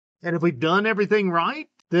And if we've done everything right,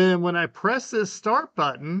 then when I press this start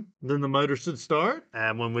button, then the motor should start.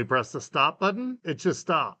 And when we press the stop button, it should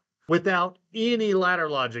stop without any ladder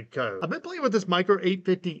logic code. I've been playing with this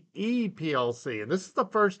Micro850E PLC, and this is the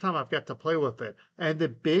first time I've got to play with it. And the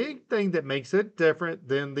big thing that makes it different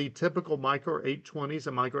than the typical Micro820s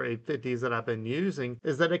and Micro850s that I've been using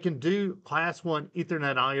is that it can do Class 1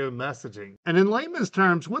 Ethernet I/O messaging. And in layman's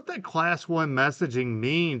terms, what that Class 1 messaging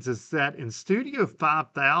means is that in Studio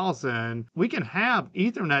 5000, we can have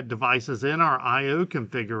Ethernet devices in our I/O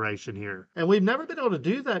configuration here. And we've never been able to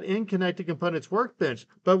do that in Connected Components Workbench,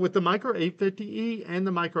 but with the Micro850E and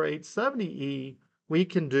the Micro870E, we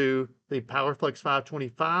can do the Powerflex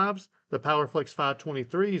 525s, the Powerflex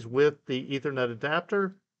 523s with the Ethernet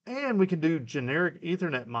adapter, and we can do generic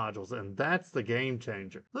Ethernet modules, and that's the game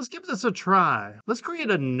changer. Let's give this a try. Let's create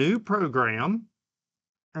a new program.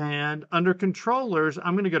 And under controllers,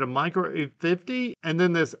 I'm going to go to Micro850 and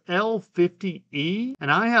then this L50E. And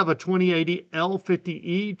I have a 2080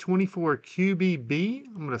 L50E 24QBB.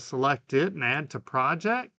 I'm going to select it and add to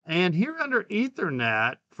project. And here under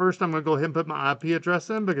Ethernet, first I'm going to go ahead and put my IP address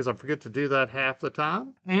in because I forget to do that half the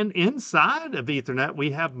time. And inside of Ethernet,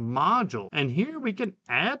 we have module. And here we can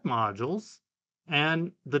add modules.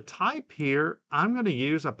 And the type here, I'm going to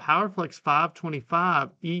use a Powerflex 525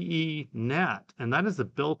 EE net, and that is a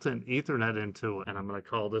built-in Ethernet into it. And I'm going to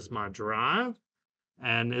call this my drive,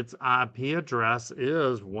 and its IP address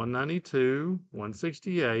is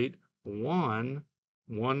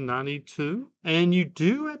 192.168.1.192. And you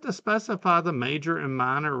do have to specify the major and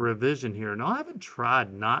minor revision here. Now, I haven't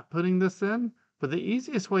tried not putting this in, but the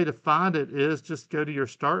easiest way to find it is just go to your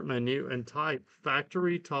start menu and type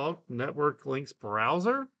Factory Talk Network Links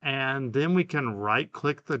Browser. And then we can right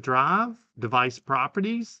click the drive, device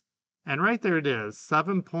properties. And right there it is,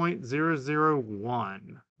 7.001.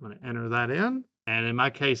 I'm going to enter that in. And in my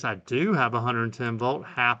case, I do have a 110 volt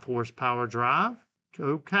half horsepower drive.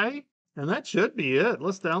 Okay. And that should be it.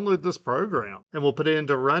 Let's download this program and we'll put it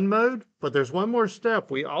into run mode. But there's one more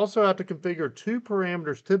step. We also have to configure two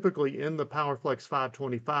parameters typically in the Powerflex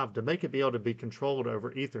 525 to make it be able to be controlled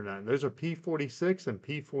over Ethernet. And those are P46 and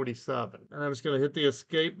P47. And I'm just going to hit the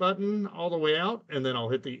escape button all the way out, and then I'll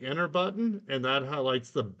hit the enter button, and that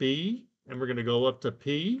highlights the B. And we're going to go up to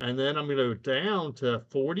P, and then I'm going to go down to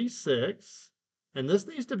 46. And this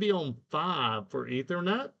needs to be on 5 for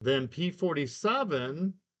Ethernet. Then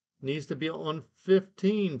P47 needs to be on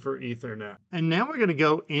 15 for Ethernet. And now we're going to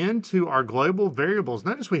go into our global variables.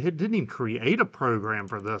 Notice we didn't even create a program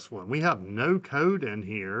for this one. We have no code in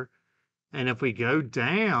here. And if we go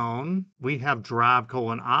down, we have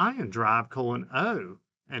drive:(I) and drive:(O).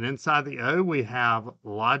 And inside the O, we have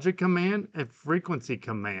logic command and frequency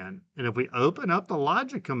command. And if we open up the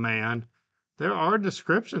logic command, there are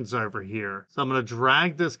descriptions over here. So I'm going to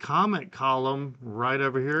drag this comment column right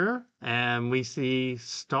over here, and we see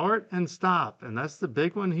start and stop. And that's the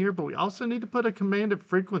big one here, but we also need to put a commanded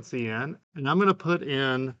frequency in. And I'm going to put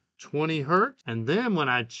in 20 hertz. And then when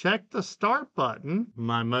I check the start button,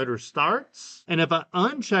 my motor starts. And if I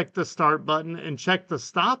uncheck the start button and check the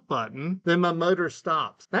stop button, then my motor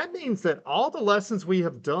stops. That means that all the lessons we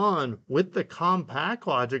have done with the Compact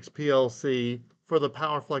Logix PLC for the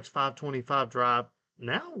Powerflex 525 drive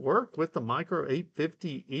now work with the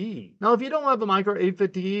Micro850E. Now, if you don't have a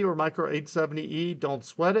Micro850E or Micro870E, don't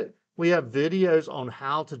sweat it. We have videos on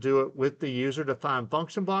how to do it with the user-defined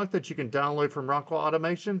function block that you can download from Rockwell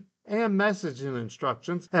Automation and messaging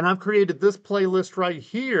instructions. And I've created this playlist right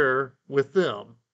here with them.